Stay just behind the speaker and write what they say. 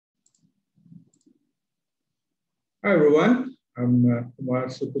Hi everyone, I'm Kumar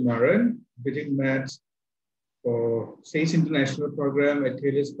Sukumaran, teaching maths for States International Program at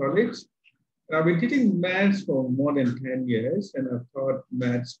Taylor's College. And I've been teaching maths for more than 10 years, and I've taught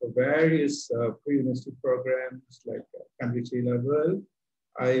maths for various pre-university programs like Cambridge A-Level,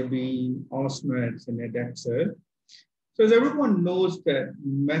 IB, OSMATs, and EdXL. So as everyone knows that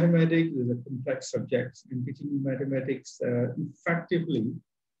mathematics is a complex subject, and teaching mathematics effectively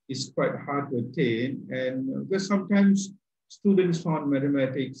is quite hard to attain. And because sometimes students found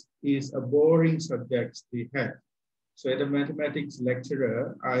mathematics is a boring subject they had. So as a mathematics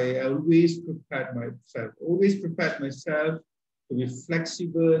lecturer, I always prepared myself to be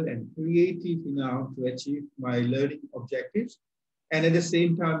flexible and creative enough to achieve my learning objectives, and at the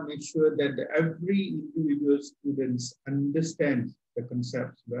same time make sure that every individual students understand the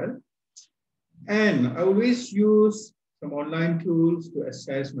concepts well. And I always use some online tools to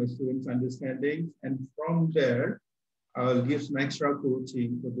assess my students' understanding, and from there, I'll give some extra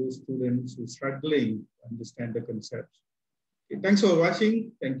coaching for those students who are struggling to understand the concepts. Okay, thanks for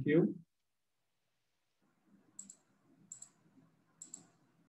watching. Thank you.